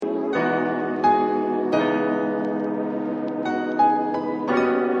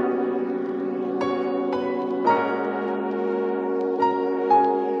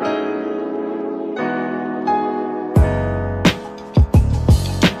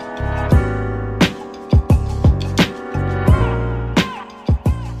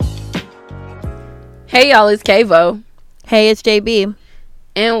Hey y'all, it's Kavo. Hey, it's JB.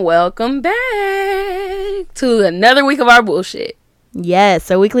 And welcome back to another week of our bullshit.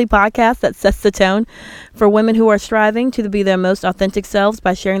 Yes, a weekly podcast that sets the tone for women who are striving to be their most authentic selves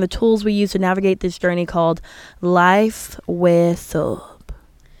by sharing the tools we use to navigate this journey called Life with Sub.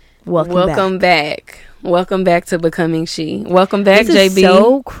 Welcome back. Welcome back to Becoming She. Welcome back, this is JB.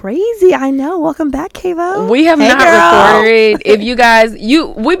 So crazy, I know. Welcome back, Kavo. We have not girl. recorded. If you guys,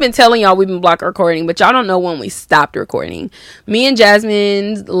 we've been telling y'all we've been block recording, but y'all don't know when we stopped recording. Me and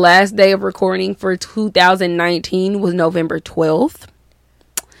Jasmine's last day of recording for 2019 was November 12th.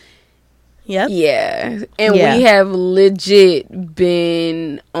 Yep. Yeah. And we have legit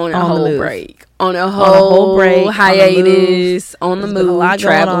been on a whole break. On a whole break. Hiatus. On the move.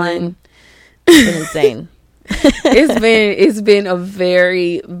 Traveling. It's been insane. It's been a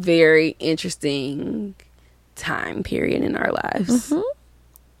very, very interesting time period in our lives. Mm-hmm.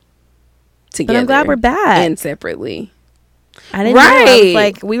 Together. But I'm glad we're back. And separately. I didn't know. I was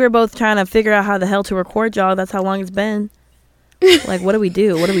like, we were both trying to figure out how the hell to record, y'all. That's how long it's been. Like, what do we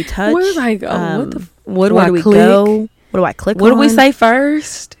do? What do we touch? Where do I go? Where do we go? What do I click on? What do we say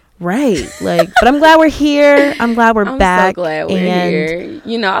first? Right. Like, but I'm glad we're here. I'm glad we're back. I'm so glad we're here.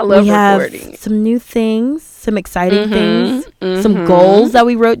 You know, I love recording. We have some new things, some exciting things, some goals that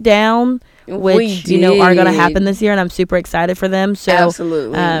we wrote down, which, you know, are going to happen this year. And I'm super excited for them. So,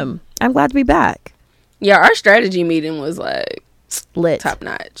 absolutely. I'm glad to be back. Yeah, our strategy meeting was like lit. Top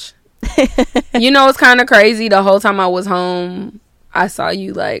notch. You know, it's kind of crazy. The whole time I was home, I saw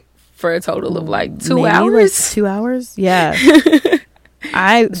you like for a total of like 2 hours. Like 2 hours? Yeah.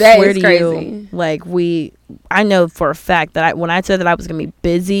 I swear to you, like I know for a fact that when I said that I was gonna be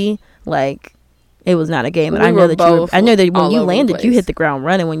busy, like it was not a game. And I know that when you landed, you hit the ground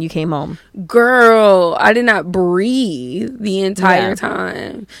running when you came home. Girl, I did not breathe the entire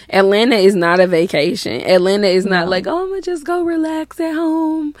time. Atlanta is not a vacation. Atlanta is not like, oh, I'm gonna just go relax at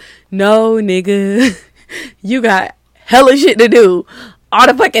home. No, nigga. You got hella shit to do all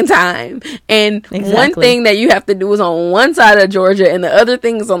the fucking time. And one thing that you have to do is on one side of Georgia and the other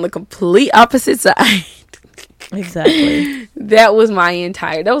thing is on the complete opposite side. Exactly. That was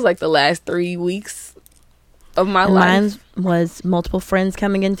like the last 3 weeks of my life. Mine was multiple friends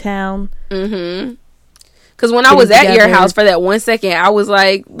coming in town. Mm-hmm. Because when I was at your house for that 1 second, I was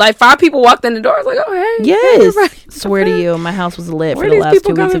like 5 people walked in the door. I was like, oh, hey. Yes. Swear to you, my house was lit for the last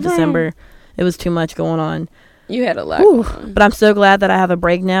 2 weeks of December. It was too much going on. You had a lot going on. But I'm so glad that I have a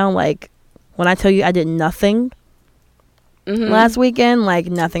break now. Like, when I tell you I did nothing last weekend, like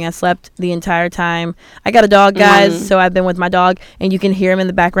nothing. I slept the entire time. I got a dog, guys, so I've been with my dog, and you can hear him in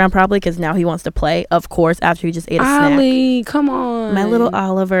the background probably because now he wants to play, of course, after he just ate a snack. Ollie, come on. My little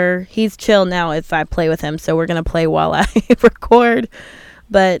Oliver. He's chill now if I play with him, so we're going to play while I record.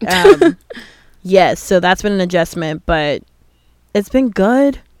 But, yes, so that's been an adjustment, but it's been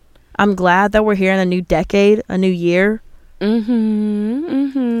good. I'm glad that we're here in a new decade, a new year. Comes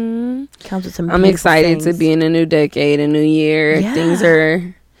with some. I'm excited to be in a new decade, a new year.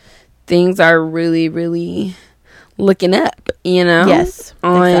 Yeah. Things are really, really looking up. You know, yes,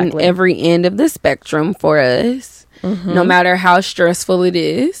 on every end of the spectrum for us. No matter how stressful it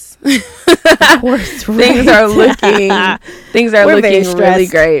is, of course, things are looking really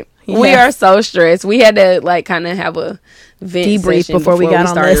great. Yes. We are so stressed. We had to like kind of have a debrief before we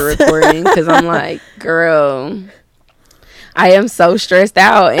started recording because I'm like, girl, I am so stressed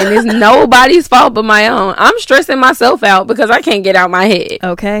out and it's nobody's fault but my own. I'm stressing myself out because I can't get out my head.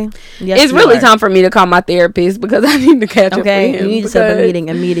 Okay. Yes, it's really time for me to call my therapist because I need to catch up with him. You need to set up a meeting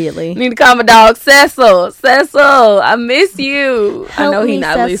immediately. I need to call my dog Cecil. Cecil, I miss you. I know he's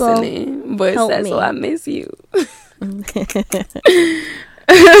not listening, but Cecil, I miss you.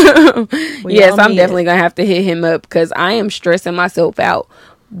 Yes, I'm definitely gonna have to hit him up because I am stressing myself out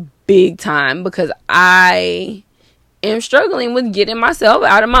big time because I am struggling with getting myself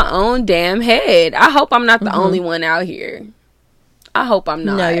out of my own damn head. I hope I'm not the only one out here. I hope I'm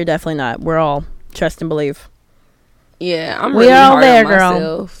not. No, you're definitely not. We're all trust and believe. Yeah, I'm really hard on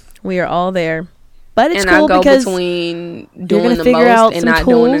myself. We are all there, but it's and cool I go because between doing the most and not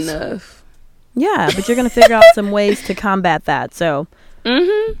doing enough. Yeah, but you're gonna figure out some ways to combat that. So.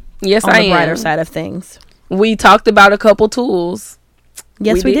 Yes, on the brighter side of things. We talked about a couple tools.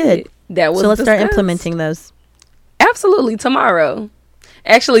 Yes, we did. That was so let's start implementing those. Absolutely, tomorrow.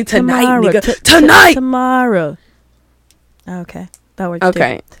 Actually, tonight, nigga. Tonight. Tomorrow. Okay, that works.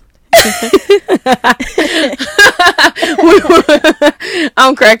 Okay.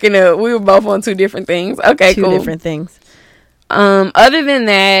 I'm cracking up. We were both on two different things. Okay, cool. Two different things. Other than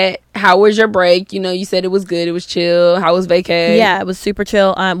that, how was your break? You know, you said it was good. It was chill. How was vacay? Yeah, it was super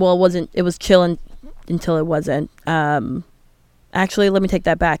chill. Well, it wasn't. It was chill and until it wasn't. Actually, let me take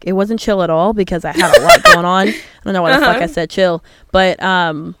that back. It wasn't chill at all because I had a lot going on. I don't know why the fuck I said chill, but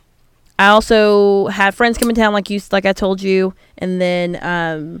I also had friends come in town, like I told you, and then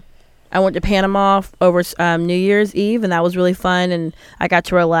I went to Panama over New Year's Eve, and that was really fun, and I got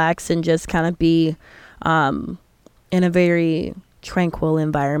to relax and just kind of be in a very tranquil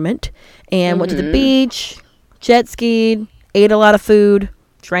environment, and went to the beach, jet skied, ate a lot of food,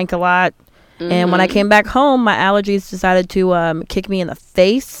 drank a lot. And when I came back home, my allergies decided to kick me in the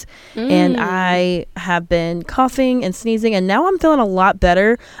face. And I have been coughing and sneezing. And now I'm feeling a lot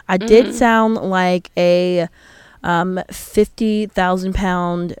better. I did sound like a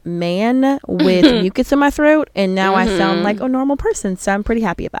 50,000-pound man with mucus in my throat. And now I sound like a normal person. So I'm pretty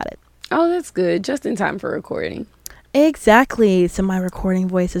happy about it. Oh, that's good. Just in time for recording. Exactly. So my recording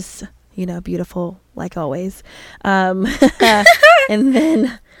voice is, beautiful, like always. And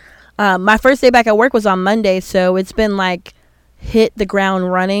then... my first day back at work was on Monday, so it's been like hit the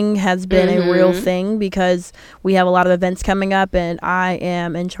ground running has been a real thing because we have a lot of events coming up, and I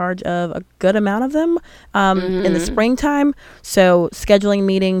am in charge of a good amount of them in the springtime. So scheduling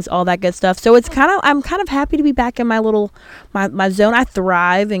meetings, all that good stuff. So I'm kind of happy to be back in my little my zone. I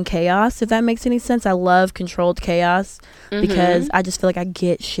thrive in chaos, if that makes any sense. I love controlled chaos because I just feel like I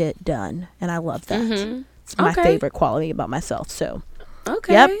get shit done, and I love that. It's my favorite quality about myself. So.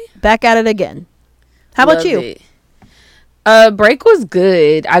 Okay. Yep. Back at it again. How about you? Break was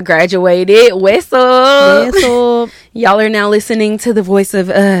good. I graduated. Whistle. Y'all are now listening to the voice of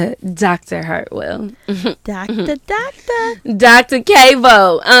Dr. Hartwell. Dr. Dr.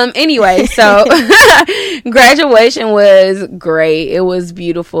 Cavo. Anyway, so graduation was great. It was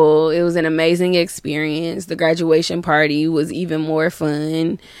beautiful. It was an amazing experience. The graduation party was even more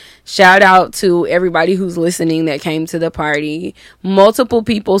fun. Shout out to everybody who's listening that came to the party. Multiple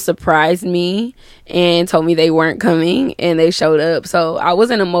people surprised me and told me they weren't coming, and they showed up. So I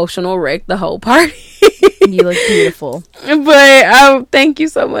was an emotional wreck the whole party. You look beautiful. But thank you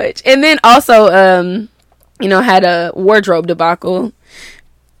so much. And then also, had a wardrobe debacle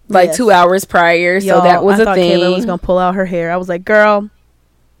 2 hours prior. Yo, so that was I a thought thing. Kayla was going to pull out her hair. I was like, girl,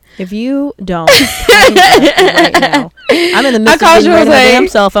 if you don't right now, I'm in the midst of getting ready my damn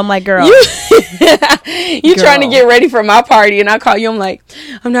self. I'm like, girl, you trying to get ready for my party, and I call you. I'm like,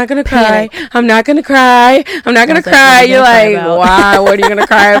 I'm not gonna cry. I'm not gonna cry. I'm not gonna cry. You're like, why? What are you gonna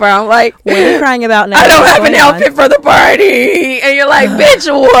cry about? I'm like, what are you crying about now? I don't have an outfit for the party, and you're like,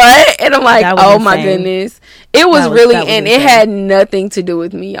 bitch, what? And I'm like, oh my goodness. It was really, and it had nothing to do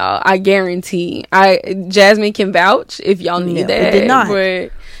with me, y'all. I guarantee. Jasmine can vouch if y'all need that. It did not.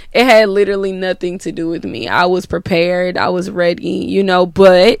 But it had literally nothing to do with me. I was prepared. I was ready,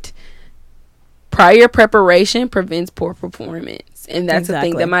 but prior preparation prevents poor performance. And that's the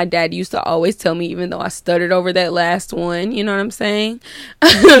thing that my dad used to always tell me, even though I stuttered over that last one. You know what I'm saying?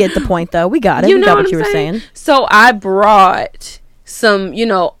 We get the point, though. We got it. We got what you were saying. So I brought some,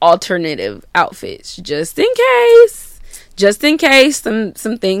 alternative outfits just in case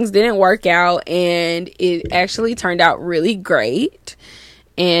some things didn't work out, and it actually turned out really great.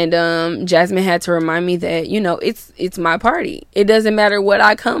 And Jasmine had to remind me that it's my party. It doesn't matter what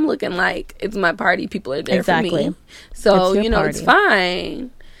I come looking like. It's my party. People are there for me. So it's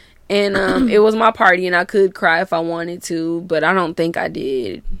fine. And it was my party, and I could cry if I wanted to, but I don't think I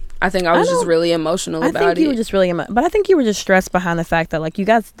did. I think I was just really emotional about it. I think you were just really but I think you were just stressed behind the fact that you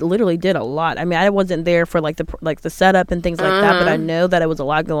guys literally did a lot. I mean, I wasn't there for the setup and things like that, but I know that it was a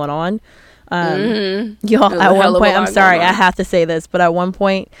lot going on. Y'all, at one point, I'm sorry, I have to say this, but at one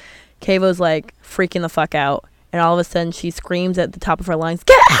point, Kavo's like freaking the fuck out, and all of a sudden she screams at the top of her lungs,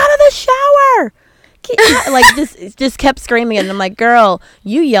 "Get out of the shower!" Just kept screaming, and I'm like, girl,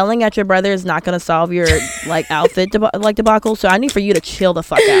 you yelling at your brother is not gonna solve your outfit debacle. So I need for you to chill the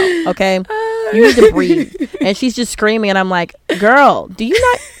fuck out, okay? You need to breathe. And she's just screaming, and I'm like, girl, do you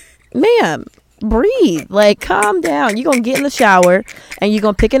not, ma'am? Breathe, calm down. You're gonna get in the shower and you're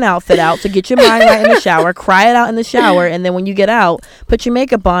gonna pick an outfit out, so get your mind right in the shower, cry it out in the shower, and then when you get out, put your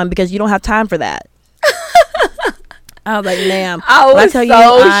makeup on, because you don't have time for that. I was like, ma'am, I was so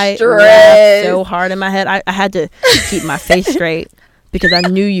stressed. Laughed so hard in my head. I had to keep my face straight because I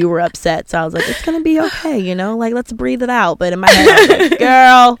knew you were upset. So I was like, it's gonna be okay, let's breathe it out. But in my head, I was like,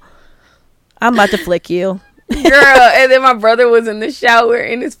 girl, I'm about to flick you. Girl. And then my brother was in the shower,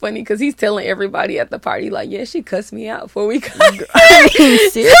 and it's funny because he's telling everybody at the party, yeah, she cussed me out before we got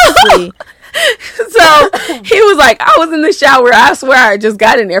seriously. So he was like, I was in the shower, I swear I just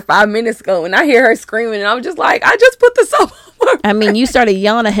got in there 5 minutes ago, and I hear her screaming, and I'm just like, I just put the soap on I mean, you started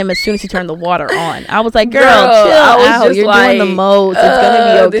yelling at him as soon as he turned the water on. I was like, girl, Girl, chill I was out. just You're like, doing the most. It's going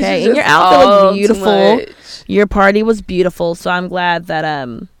to be okay. And your outfit looked beautiful. Your party was beautiful. So I'm glad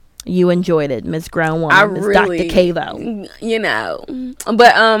that you enjoyed it, Miss Grown Woman, Miss Dr. K-Lo. You know.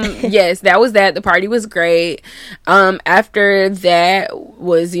 But yes, that was that. The party was great. After that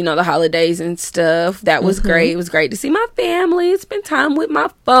was, you know, the holidays and stuff. That was great. It was great to see my family, spend time with my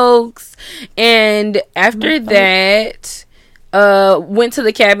folks. And after that, went to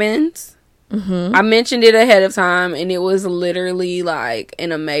the cabins. I mentioned it ahead of time, and it was literally like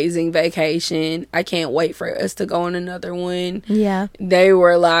an amazing vacation. I can't wait for us to go on another one. Yeah. They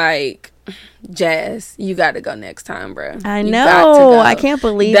were like, Jazz, you got to go next time, bro. I know. I can't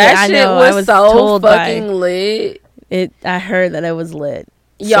believe that it. shit I was so fucking lit. I heard that it was lit.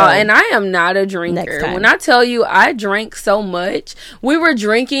 Y'all, and I am not a drinker. When I tell you I drank so much, we were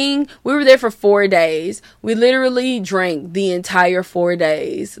there for 4 days. We literally drank the entire 4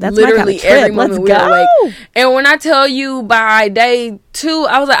 days. That's literally my kind of trip. every moment we were awake. And when I tell you by day 2,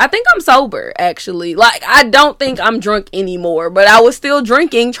 I was like, I think I'm sober, actually. Like, I don't think I'm drunk anymore, but I was still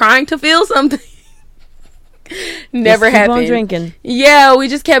drinking, trying to feel something. Never happened. Keep on drinking. Yeah, we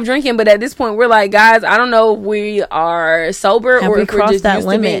just kept drinking, but at this point we're like, guys, I don't know if we are sober or if we're just used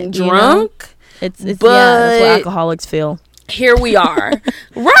to being drunk. It's that's what alcoholics feel. Here we are.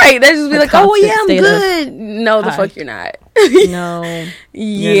 Right. They just be like, oh yeah, I'm good. No, the fuck you're not. No.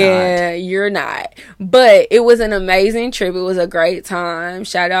 You're not. But it was an amazing trip. It was a great time.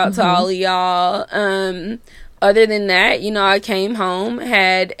 Shout out to all of y'all. Other than that, you know, I came home,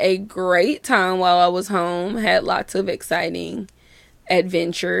 had a great time while I was home, had lots of exciting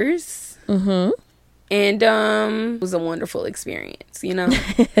adventures. And it was a wonderful experience, you know.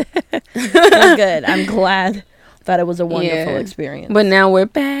 That's good. I'm glad that it was a wonderful experience. But now we're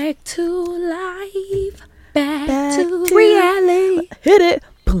back to life, back to reality. Hit it.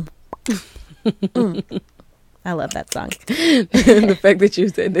 Boom. I love that song. The fact that you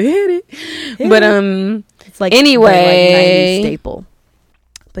said to hit it. But it's like anyway, 90s staple.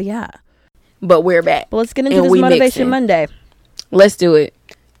 But yeah. But we're back. Well, let's get into this Motivation Monday. Let's do it.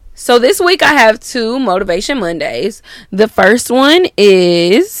 So this week I have 2 Motivation Mondays. The first one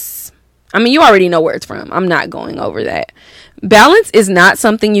is, I mean, you already know where it's from. I'm not going over that. Balance is not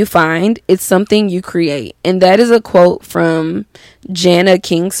something you find, it's something you create. And that is a quote from Jana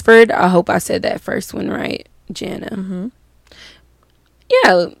Kingsford. I hope I said that first one right. Jana.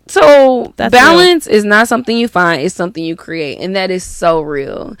 Yeah, so that's balance real. Is not something you find, it's something you create. And that is so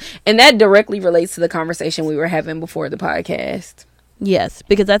real. And that directly relates to the conversation we were having before the podcast. Yes,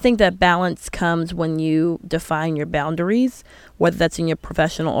 because I think that balance comes when you define your boundaries, whether that's in your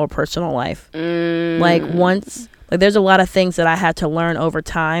professional or personal life. Like there's a lot of things that I had to learn over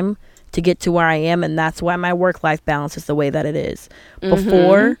time to get to where I am, and that's why my work-life balance is the way that it is.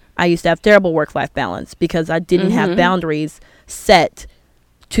 Before, I used to have terrible work-life balance because I didn't have boundaries set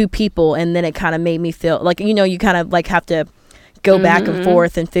to people, and then it kind of made me feel like, you know, you kind of like have to go back and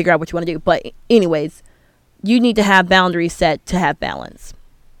forth and figure out what you want to do. But anyways, you need to have boundaries set to have balance.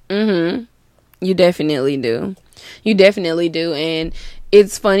 You definitely do. You definitely do. And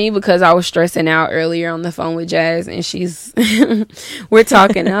it's funny because I was stressing out earlier on the phone with Jazz, and we're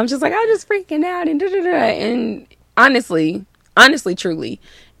talking, and I'm just like, I'm just freaking out, and and honestly, truly,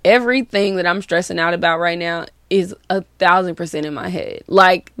 everything that I'm stressing out about right now is 1,000% in my head.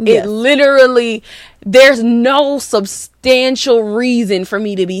 Like, it literally, there's no substantial reason for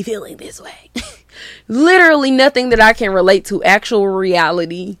me to be feeling this way. Literally nothing that I can relate to actual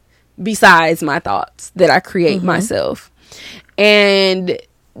reality besides my thoughts that I create myself. And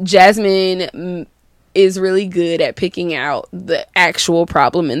Jasmine is really good at picking out the actual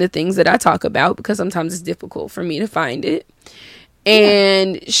problem and the things that I talk about, because sometimes it's difficult for me to find it.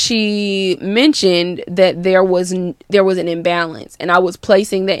 And she mentioned that there was an imbalance, and I was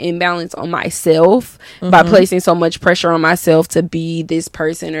placing that imbalance on myself by placing so much pressure on myself to be this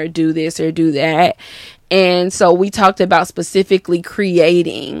person or do this or do that. And so we talked about specifically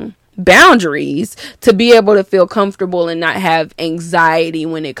creating boundaries to be able to feel comfortable and not have anxiety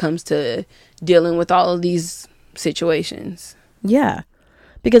when it comes to dealing with all of these situations. Yeah.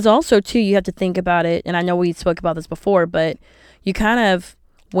 Because also, too, you have to think about it, and I know we spoke about this before, but you kind of,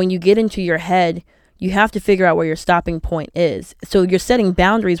 when you get into your head, you have to figure out where your stopping point is. So you're setting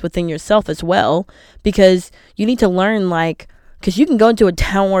boundaries within yourself as well, because you need to learn, like, because you can go into a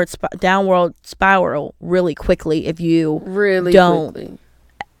downward spiral really quickly if you don't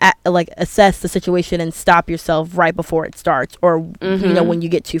assess the situation and stop yourself right before it starts, or you know, when you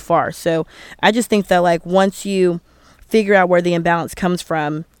get too far. So I just think that, like, once you figure out where the imbalance comes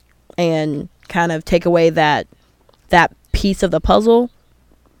from and kind of take away that piece of the puzzle,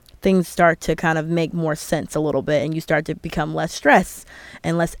 things start to kind of make more sense a little bit, and you start to become less stressed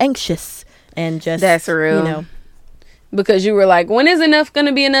and less anxious, and just, that's real. You know, because you were like, when is enough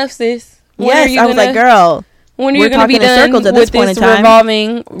gonna be enough, sis? Yes, I was like, girl, when are you gonna be done with this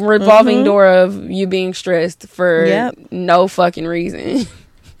revolving door of you being stressed for no fucking reason?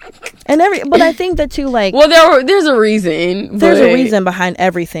 But I think that too, like, well, there's a reason. There's a reason behind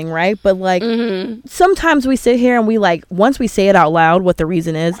everything, right? But like, sometimes we sit here and we like, once we say it out loud, what the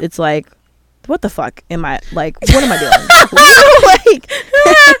reason is, it's like, what the fuck am I like? What am I doing? Like,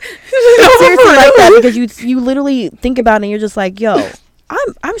 seriously, like that, because you literally think about it and you're just like, yo,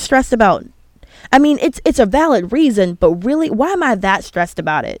 I'm stressed about. I mean, it's a valid reason, but really, why am I that stressed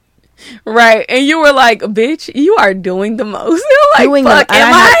about it? Right. And you were like, bitch, you are doing the most. Like, doing fuck,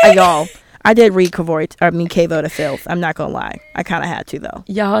 y'all, I did read Quavo to filth. I'm not gonna lie. I kind of had to, though.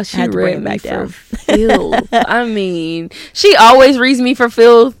 Y'all, she read me for filth. I mean, she always reads me for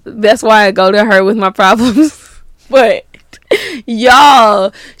filth. That's why I go to her with my problems. But,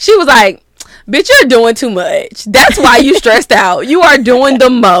 y'all, she was like, bitch, you're doing too much. That's why you stressed out. You are doing the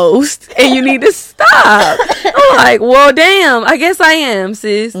most, and you need to stop. I'm like, well, damn, I guess I am,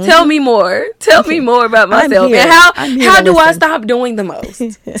 sis. Tell me more. Tell me more about myself. And how do I stop doing the most?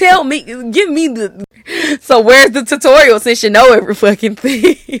 Tell me, give me the. So where's the tutorial, since you know every fucking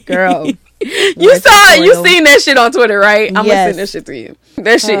thing? Girl. You saw it. You seen that shit on Twitter, right? I'm gonna send that shit to you.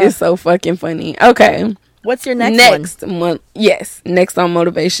 That shit is so fucking funny. Okay. What's your next one? Next on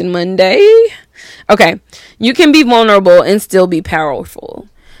Motivation Monday. Okay. You can be vulnerable and still be powerful.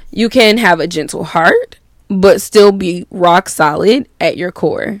 You can have a gentle heart, but still be rock solid at your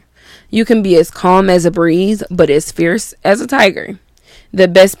core. You can be as calm as a breeze, but as fierce as a tiger. The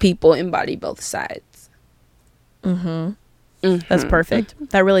best people embody both sides. That's perfect.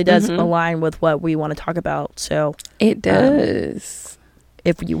 That really does align with what we want to talk about. So it does.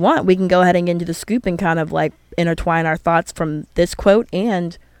 If you want, we can go ahead and get into the scoop and kind of like intertwine our thoughts from this quote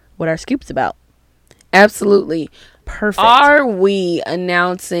and what our scoop's about. Absolutely. Perfect. Are we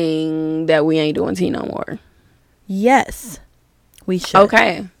announcing that we ain't doing tea no more? Yes, we should.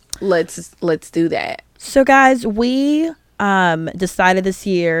 Okay. Let's do that. So guys, we decided this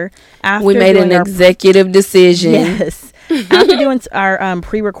year, after we made an executive decision. Yes. After doing our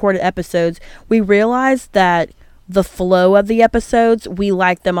pre-recorded episodes, we realized that the flow of the episodes, we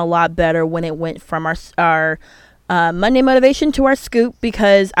liked them a lot better when it went from our Monday Motivation to our scoop,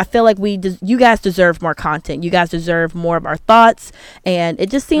 because I feel like you guys deserve more content. You guys deserve more of our thoughts, and it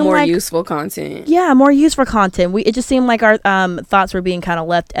just seemed more like useful content. Yeah, more useful content. It just seemed like our thoughts were being kind of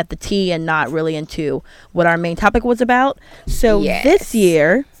left at the tea and not really into what our main topic was about. So this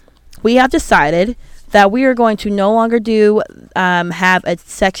year, we have decided that we are going to no longer have a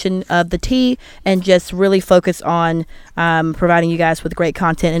section of the tea and just really focus on providing you guys with great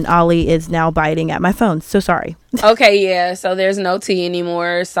content. And Ollie is now biting at my phone. So sorry. Okay, yeah. So there's no tea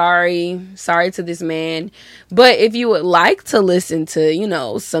anymore. Sorry to this man. But if you would like to listen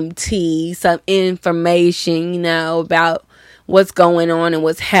to, some tea, some information, about what's going on and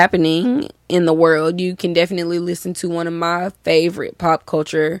what's happening in the world, you can definitely listen to one of my favorite pop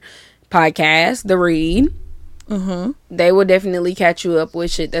culture podcast, The Read. They will definitely catch you up with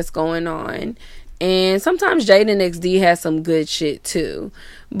shit that's going on, and sometimes Jaden XD has some good shit too.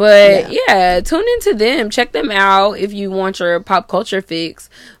 But yeah, tune into them, check them out if you want your pop culture fix.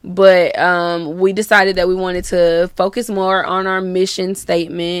 But we decided that we wanted to focus more on our mission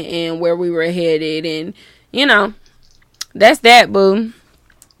statement and where we were headed, and that's that, boo.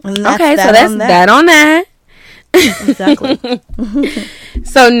 Okay, so that's that on that. Exactly.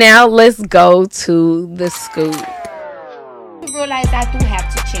 So now let's go to the scoop. I realize I do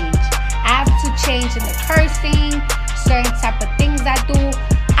have to change. I have to change in the cursing, certain type of things I do.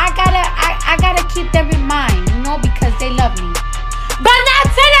 I gotta keep them in mind, because they love me. But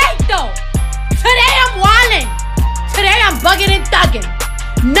not today, though. Today I'm wildin'. Today I'm bugging and thugging.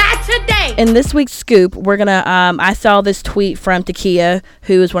 Not today. In this week's scoop, we're gonna I saw this tweet from Takia,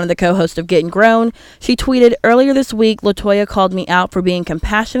 who is one of the co-hosts of Getting Grown. She tweeted, earlier this week, Latoya called me out for being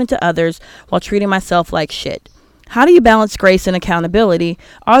compassionate to others while treating myself like shit. How do you balance grace and accountability?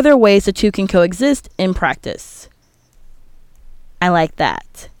 Are there ways the two can coexist in practice? I like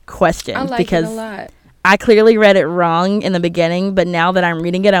that question. I like because it a lot. I clearly read it wrong in the beginning, but now that I'm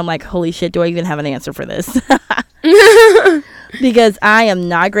reading it, I'm like, holy shit, do I even have an answer for this? Because I am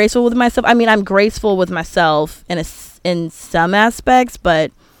not graceful with myself. I mean, I'm graceful with myself in some aspects,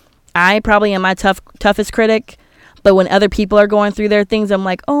 but I probably am my toughest critic. But when other people are going through their things, I'm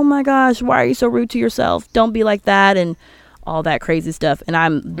like, oh my gosh, why are you so rude to yourself? Don't be like that, and all that crazy stuff. And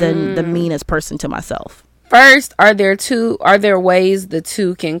I'm the meanest person to myself. First, are there ways the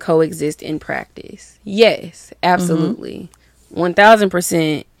two can coexist in practice? Yes, absolutely.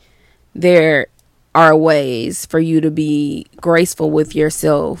 1000%. There are ways for you to be graceful with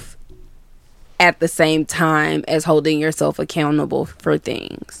yourself at the same time as holding yourself accountable for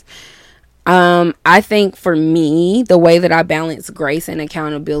things. I think for me, the way that I balance grace and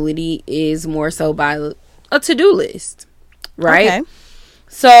accountability is more so by a to-do list, right? Okay.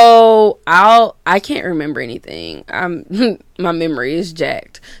 So I can't remember anything. My memory is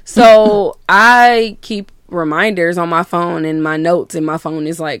jacked. So I keep reminders on my phone, and my notes in my phone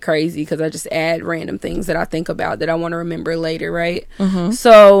is like crazy because I just add random things that I think about that I want to remember later, right?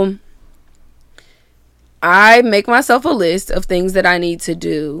 So I make myself a list of things that I need to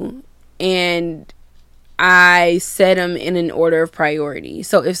do, and I set them in an order of priority.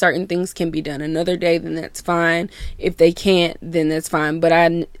 So if certain things can be done another day, then that's fine. If they can't, then that's fine. But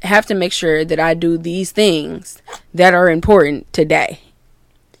I have to make sure that I do these things that are important today.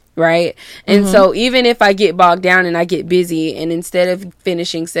 Right? And so even if I get bogged down and I get busy, and instead of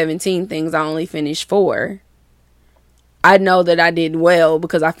finishing 17 things, I only finish 4, I know that I did well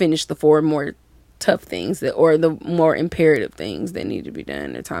because I finished the 4 more tough things or the more imperative things that need to be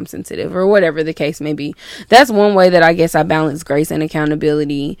done or time sensitive or whatever the case may be. That's one way that I guess I balance grace and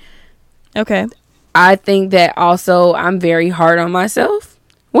accountability. Okay. I think that also I'm very hard on myself.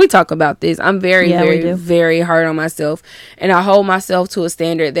 We talk about this. I'm very hard on myself, and I hold myself to a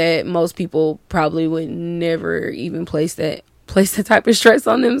standard that most people probably would never even place the type of stress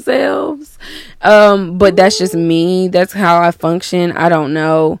on themselves. But that's just me. That's how I function. I don't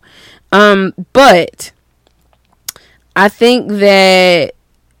know. But I think that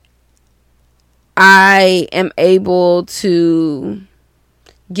I am able to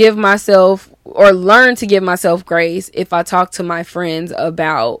give myself or learn to give myself grace if I talk to my friends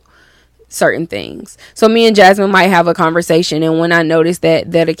about certain things. So me and Jasmine might have a conversation, and when I notice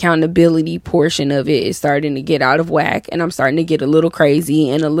that accountability portion of it is starting to get out of whack, and I'm starting to get a little crazy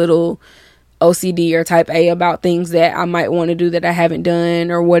and a little OCD or type A about things that I might want to do that I haven't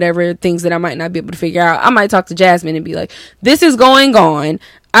done, or whatever, things that I might not be able to figure out, I might talk to Jasmine and be like, this is going on.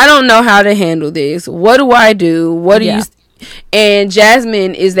 I don't know how to handle this. What do I do? What do you... And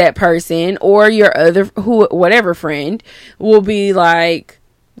Jasmine is that person, or your other, whatever friend will be like,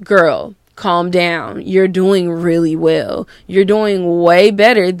 girl, calm down. You're doing really well. You're doing way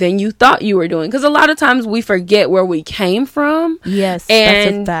better than you thought you were doing. Because a lot of times we forget where we came from. Yes,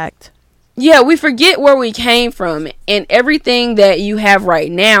 that's a fact. Yeah, we forget where we came from, and everything that you have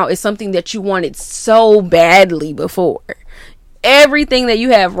right now is something that you wanted so badly before. Everything that you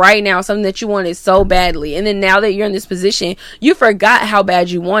have right now, something that you wanted so badly, and then now that you're in this position, you forgot how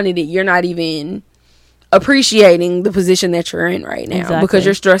bad you wanted it. You're not even appreciating the position that you're in right now because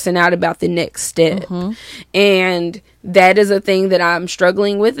you're stressing out about the next step. And that is a thing that I'm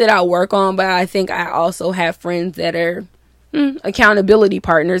struggling with, that I work on. But I think I also have friends that are accountability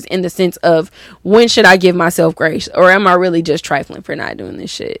partners, in the sense of, when should I give myself grace, or am I really just trifling for not doing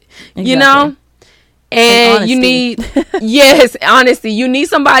this shit? You know? And you need honesty. You need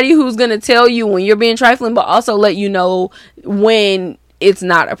somebody who's gonna tell you when you're being trifling, but also let you know when it's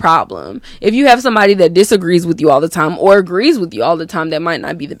not a problem. If you have somebody that disagrees with you all the time or agrees with you all the time, that might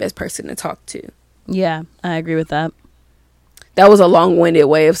not be the best person to talk to. Yeah, I agree with that. That was a long-winded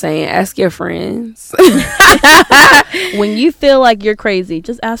way of saying ask your friends. When you feel like you're crazy,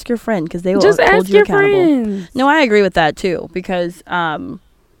 just ask your friend, because they will hold you accountable. Friends. No, I agree with that too, because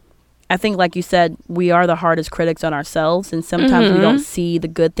I think, like you said, we are the hardest critics on ourselves, and sometimes we don't see the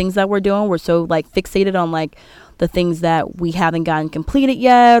good things that we're doing. We're so like fixated on like the things that we haven't gotten completed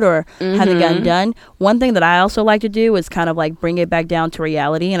yet or haven't gotten done. One thing that I also like to do is kind of like bring it back down to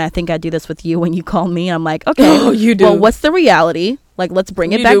reality. And I think I do this with you when you call me. I'm like, okay, you do. Well, what's the reality? Like, let's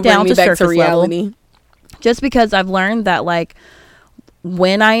bring it back down to surface level. Just because I've learned that, like,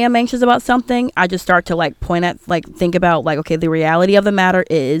 when I am anxious about something, I just start to like point at, like, think about like, okay, the reality of the matter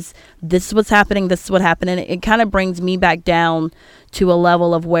is this is what's happening. This is what happened. And it kind of brings me back down to a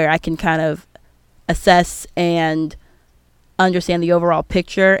level of where I can kind of assess and understand the overall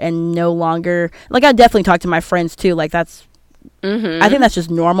picture, and no longer, like, I definitely talk to my friends too. Like, that's, I think that's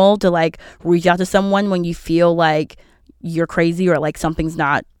just normal to like reach out to someone when you feel like you're crazy or like something's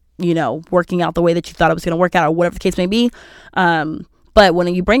not, you know, working out the way that you thought it was going to work out, or whatever the case may be. But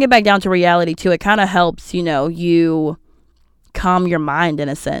when you bring it back down to reality too, it kind of helps, you know, you calm your mind in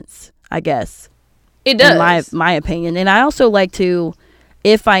a sense, I guess. It does. In my opinion. And I also like to,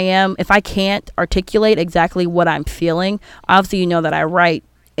 if I can't articulate exactly what I'm feeling, obviously, you know that I write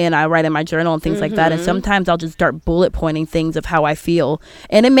and I write in my journal and things like that. And sometimes I'll just start bullet pointing things of how I feel.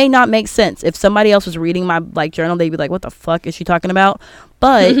 And it may not make sense. If somebody else was reading my like journal, they'd be like, what the fuck is she talking about?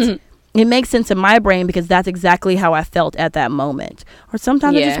 But it makes sense in my brain because that's exactly how I felt at that moment. Or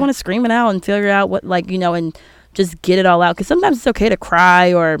sometimes I just want to scream it out and figure out what, like, you know, and just get it all out. Because sometimes it's okay to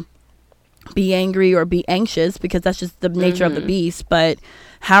cry or be angry or be anxious because that's just the nature of the beast. But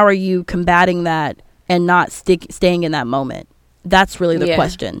how are you combating that and not staying in that moment? That's really the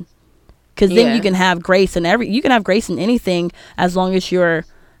question. Because then you can have grace in you can have grace in anything as long as you're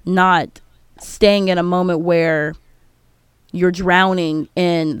not staying in a moment where you're drowning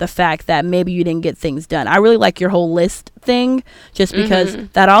in the fact that maybe you didn't get things done. I really like your whole list thing just because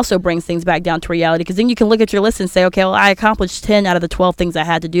that also brings things back down to reality, because then you can look at your list and say, okay, well, I accomplished 10 out of the 12 things I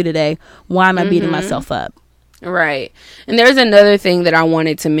had to do today. Why am I beating myself up? Right. And there's another thing that I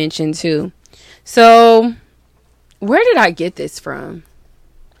wanted to mention too. So where did I get this from?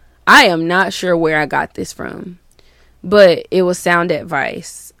 I am not sure where I got this from, but it was sound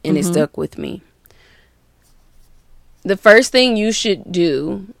advice and it stuck with me. The first thing you should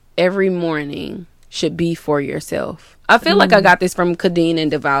do every morning should be for yourself. I feel like I got this from Kadeen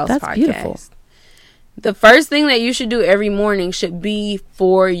and Deval's podcast. Beautiful. The first thing that you should do every morning should be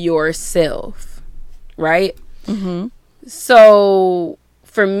for yourself, right? So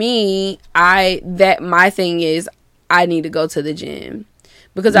for me, my thing is I need to go to the gym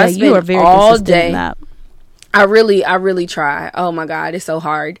because I spend all day. I really try. Oh my God, it's so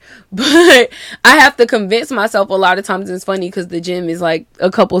hard. But I have to convince myself a lot of times. It's funny because the gym is like a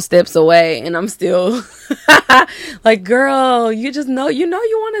couple steps away and I'm still like, girl, you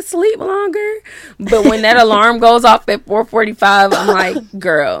want to sleep longer. But when that alarm goes off at 4:45, I'm like,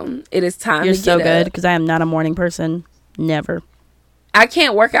 girl, it is time to get up. You're so good because I am not a morning person. Never. I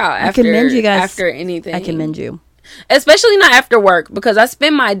can't work out after anything. I commend you. Especially not after work, because I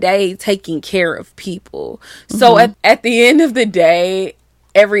spend my day taking care of people. So at the end of the day,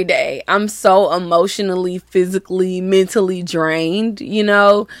 every day, I'm so emotionally, physically, mentally drained, you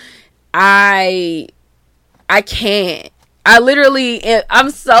know. I can't.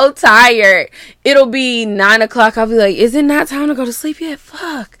 I'm so tired. It'll be 9 o'clock. I'll be like, is it not time to go to sleep yet?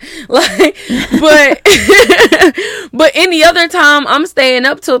 Fuck. Like, but any other time, I'm staying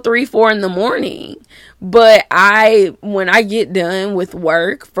up till 3, 4 in the morning. But when I get done with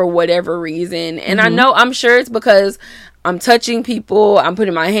work for whatever reason, and I'm sure it's because I'm touching people, I'm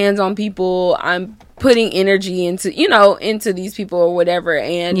putting my hands on people, I'm putting energy into these people or whatever,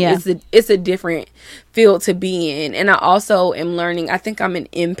 and it's a different field to be in. And I also am learning, I think I'm an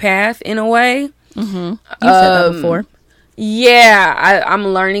empath in a way. You said that before. Yeah, I'm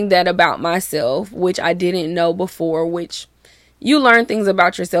learning that about myself, which I didn't know before, which you learn things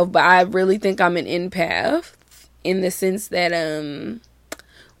about yourself, but I really think I'm an empath in the sense that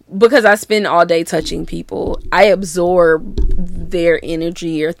because I spend all day touching people, I absorb their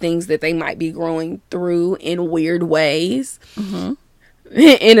energy or things that they might be growing through in weird ways.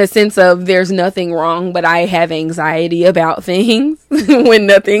 In a sense of there's nothing wrong, but I have anxiety about things when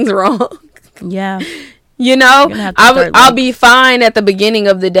nothing's wrong. Yeah. You know, I'll be fine at the beginning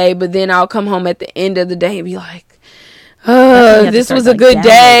of the day, but then I'll come home at the end of the day and be like, this was a good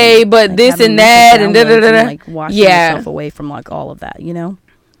day, but this and that and da da da. Like washing yourself away from like all of that, you know?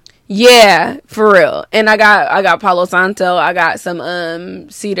 Yeah, for real. And I got Palo Santo. I got some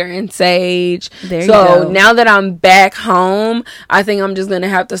cedar and sage. There you go. Now that I'm back home, I think I'm just gonna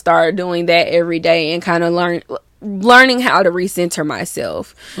have to start doing that every day and kind of learning how to recenter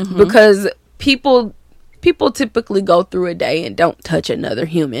myself, because people typically go through a day and don't touch another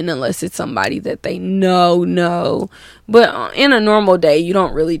human unless it's somebody that they know. But in a normal day, you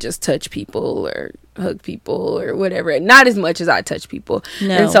don't really just touch people or hug people or whatever. Not as much as I touch people.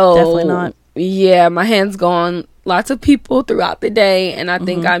 No, and so, definitely not. Yeah, my hands go on lots of people throughout the day, and I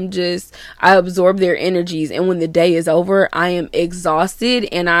think I absorb their energies. And when the day is over, I am exhausted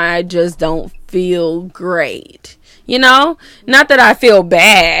and I just don't feel great. You know? Not that I feel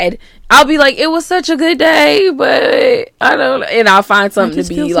bad. I'll be like, it was such a good day, but I don't, and I'll find something to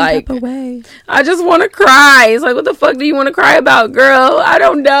be like, I just want to cry. It's like, what the fuck do you want to cry about, girl? I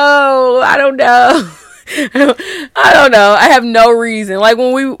don't know. I don't know. I have no reason. Like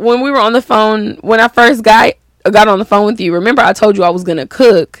when we were on the phone, when I first got on the phone with you, remember I told you I was going to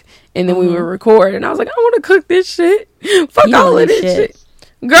cook and then we would record, and I was like, I want to cook this shit. Fuck all of this shit.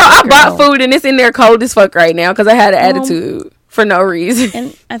 Girl, I bought food and it's in there cold as fuck right now because I had an attitude. For no reason.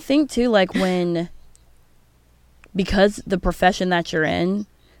 And I think too, like because the profession that you're in,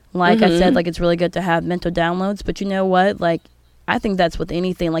 like I said, like it's really good to have mental downloads, but you know what, like I think that's with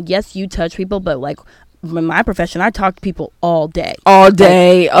anything. Like, yes, you touch people, but like in my profession, I talk to people all day. All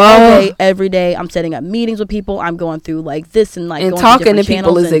day. Every day. I'm setting up meetings with people. I'm going through like this and like and going talking to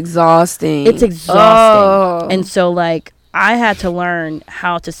people is exhausting. It's exhausting. And so like I had to learn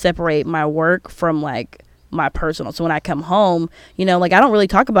how to separate my work from like my personal. So when I come home, you know, like I don't really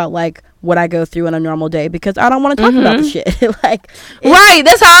talk about like what I go through in a normal day because I don't want to talk about the shit. Like, right,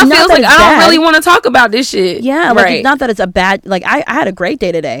 that's how I feel. Like I don't really want to talk about this shit. Yeah, like it's not that it's a bad. Like I had a great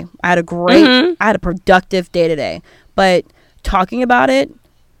day today. I had a productive day today. But talking about it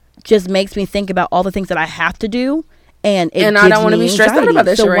just makes me think about all the things that I have to do. And I don't want to be stressed out about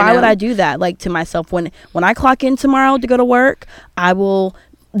this shit right now. So why would I do that? Like to myself, when I clock in tomorrow to go to work,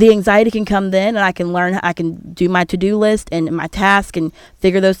 the anxiety can come then, and I can learn, I can do my to-do list and my task and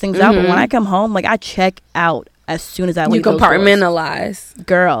figure those things out. But when I come home, like I check out as soon as I leave. You compartmentalize.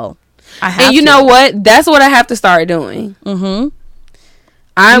 Girl. And you know what? That's what I have to start doing.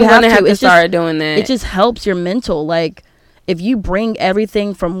 I'm going to have to start doing that. It just helps your mental. Like if you bring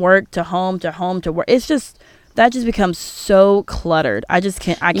everything from work to home to work, it's just, that just becomes so cluttered. I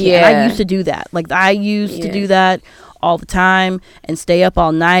can't. Yeah. I used to do that. Like I used to do that all the time and stay up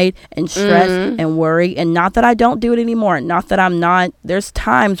all night and stress and worry. And not that I don't do it anymore. Not that I'm not. There's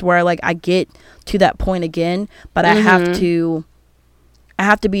times where like I get to that point again, but I have to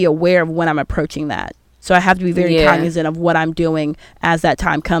be aware of when I'm approaching that. So I have to be very cognizant of what I'm doing as that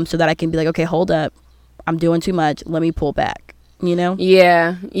time comes, so that I can be like, okay, hold up, I'm doing too much. Let me pull back. You know?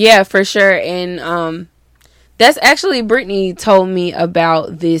 Yeah, for sure. And that's actually, Brittany told me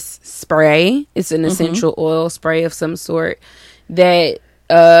about this spray. It's an essential oil spray of some sort that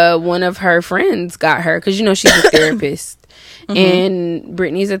one of her friends got her, because you know she's a therapist. And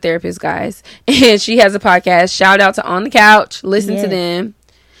Brittany's a therapist, guys, and she has a podcast. Shout out to On the Couch. Listen to them.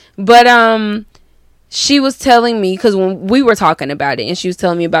 But she was telling me, because when we were talking about it, and she was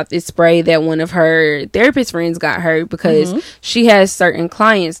telling me about this spray that one of her therapist friends got her because she has certain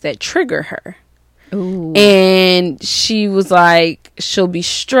clients that trigger her. Ooh. And she was like, she'll be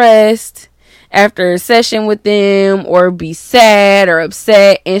stressed after a session with them, or be sad or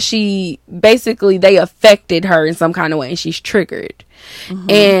upset, and they affected her in some kind of way, and she's triggered.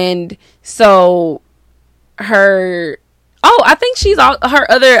 And so I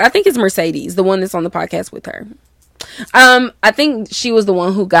think it's Mercedes, the one that's on the podcast with her. I think she was the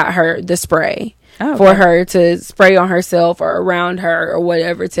one who got her the spray. For her to spray on herself or around her or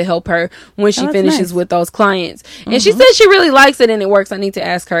whatever, to help her when she finishes with those clients. And she said she really likes it and it works. I need to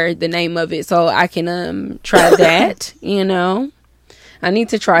ask her the name of it so I can try that. You know, I need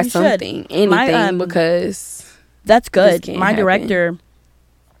to try anything because that's good. My director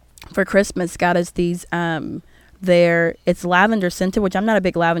for Christmas got us these it's lavender scented, which I'm not a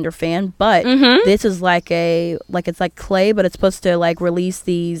big lavender fan, but this is it's like clay, but it's supposed to like release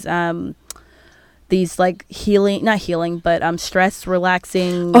these like not healing, but stress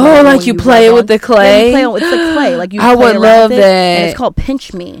relaxing. Oh, like you play with the clay? Yeah, it's like clay. Like you I would love that. And it's called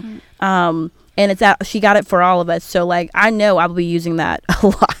Pinch Me. And it's out. She got it for all of us. So like I know I will be using that a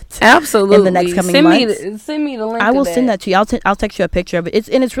lot. Absolutely. In the next coming months. Send me the link. I will send that to you. I'll text you a picture of it.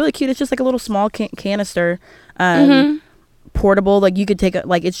 It's really cute. It's just like a little small canister. Portable, like you could take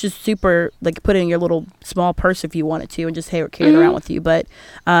it's just super, like put it in your little small purse if you wanted to and just carry it around with you. But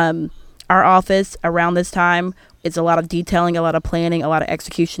our office around this time, it's a lot of detailing, a lot of planning, a lot of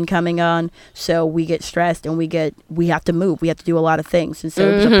execution coming on, so we get stressed and we have to move, we have to do a lot of things, and so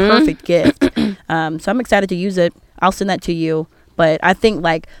it's a perfect gift. So I'm excited to use it. I'll send that to you. But I think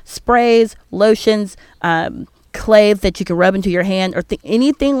like sprays, lotions, clay that you can rub into your hand, or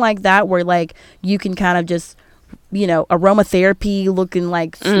anything like that where like you can kind of just, you know, aromatherapy looking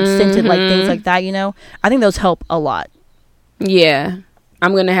like scented, like things like that, you know, I think those help a lot. Yeah,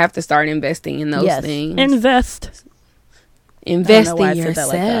 I'm gonna have to start investing in those things. Invest in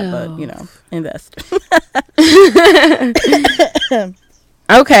yourself. Like that, but you know, invest.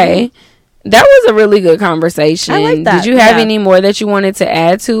 Okay, that was a really good conversation. I like that. Did you have any more that you wanted to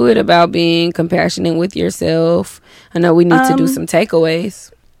add to it about being compassionate with yourself? I know we need to do some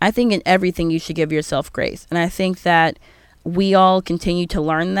takeaways. I think in everything you should give yourself grace. And I think that we all continue to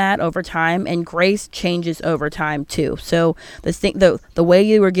learn that over time, and grace changes over time too. So the way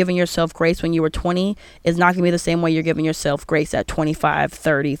you were giving yourself grace when you were 20 is not going to be the same way you're giving yourself grace at 25,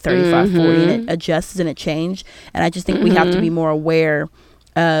 30, 35, 40, and it adjusts and it changes. And I just think we have to be more aware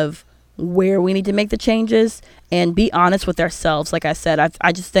of where we need to make the changes and be honest with ourselves. Like I said,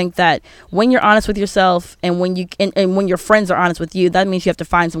 I just think that when you're honest with yourself, and when you and when your friends are honest with you, that means you have to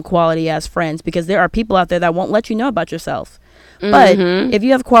find some quality as friends, because there are people out there that won't let you know about yourself. But if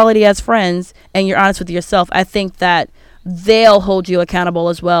you have quality as friends and you're honest with yourself, I think that they'll hold you accountable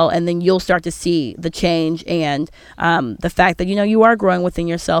as well, and then you'll start to see the change and the fact that you are growing within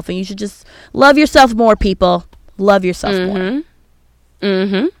yourself, and you should just love yourself more, people. Love yourself more.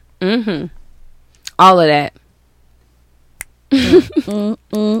 All of that.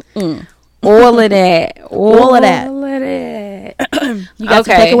 All of that. You got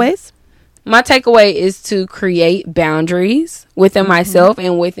some takeaways? My takeaway is to create boundaries within myself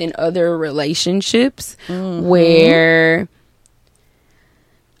and within other relationships where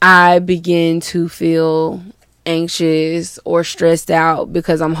I begin to feel anxious or stressed out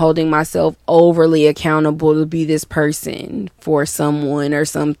because I'm holding myself overly accountable to be this person for someone or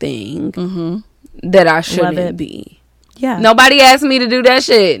something that I shouldn't be. Yeah. Nobody asked me to do that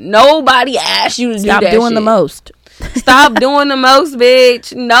shit. Nobody asked you to do that shit. Stop doing the most. Stop doing the most,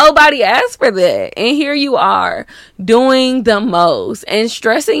 bitch. Nobody asked for that. And here you are doing the most and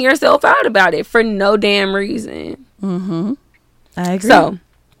stressing yourself out about it for no damn reason. I agree. So,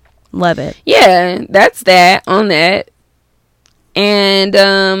 love it. Yeah, that's that on that.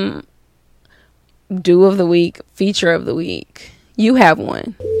 And do of the week, feature of the week. You have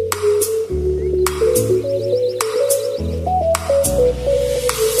one.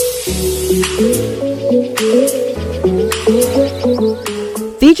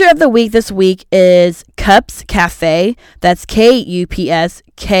 Feature of the week this week is Cups Cafe. That's KUPSKAFE.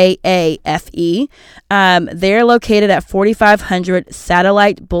 They're located at 4500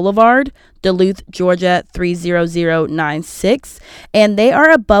 Satellite Boulevard, Duluth, Georgia 30096, and they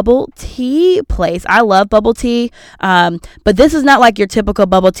are a bubble tea place. I love bubble tea, but this is not like your typical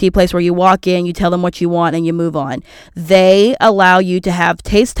bubble tea place where you walk in, you tell them what you want, and you move on. They allow you to have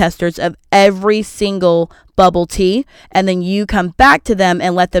taste testers of every single bubble tea, and then you come back to them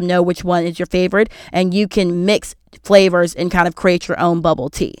and let them know which one is your favorite, and you can mix flavors and kind of create your own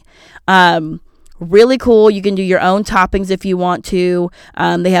bubble tea. Really cool. You can do your own toppings if you want to.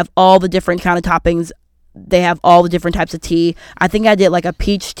 They have all the different kind of toppings. They have all the different types of tea. I think I did like a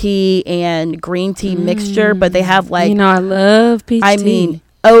peach tea and green tea mixture, but they have like, I love peach tea. I mean,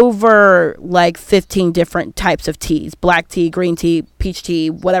 over like 15 different types of teas: black tea, green tea, peach tea,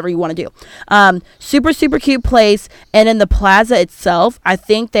 whatever you want to do. Super, super cute place. And in the plaza itself, I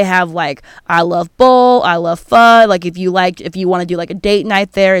think they have like, I love bowl, I love pho. Like if you want to do like a date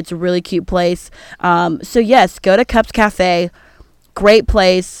night there, it's a really cute place. So yes, go to Cups Cafe. Great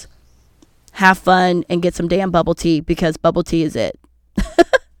place. Have fun and get some damn bubble tea, because bubble tea is it.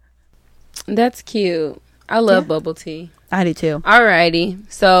 That's cute. I love bubble tea. I do too. Alrighty.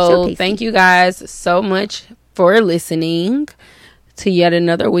 So thank you guys so much for listening to yet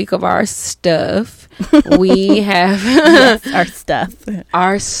another week of our stuff. We have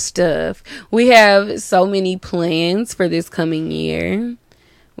our stuff. We have so many plans for this coming year.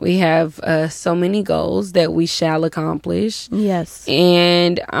 We have so many goals that we shall accomplish. Yes.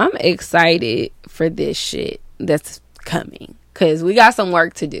 And I'm excited for this shit that's coming, because we got some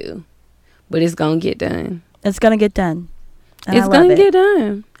work to do, but it's gonna get done. It's gonna get done. And it's gonna get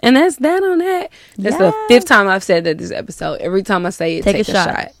done. And that's that on that. That's the 5th time I've said that this episode. Every time I say it, take a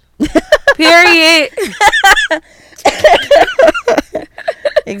shot. Period.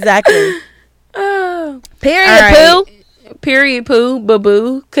 Exactly. Period, poo. Period, poo.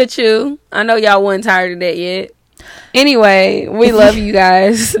 Boo-boo. Ka-choo. I know y'all wasn't tired of that yet. Anyway, we love you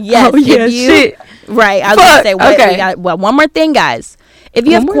guys. Yes. Shit. Right. I was going to say, one more thing, guys. If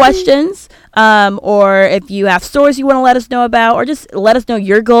you have questions, or if you have stories you want to let us know about, or just let us know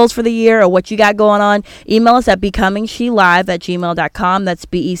your goals for the year or what you got going on, email us at becomingshelive@gmail.com. That's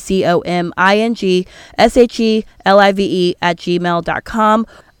BECOMINGSHELIVE@gmail.com.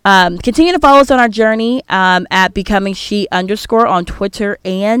 Continue to follow us on our journey at BecomingShe_ on Twitter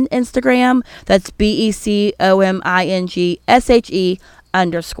and Instagram. That's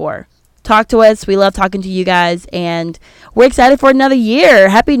BECOMINGSHE_. Talk to us. We love talking to you guys, and we're excited for another year.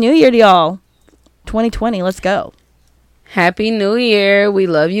 Happy New Year to y'all. 2020, let's go. Happy New Year. We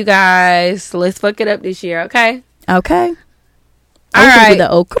love you guys. Let's fuck it up this year, okay? Okay. All right.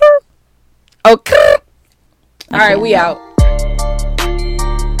 Okay. All right, we out.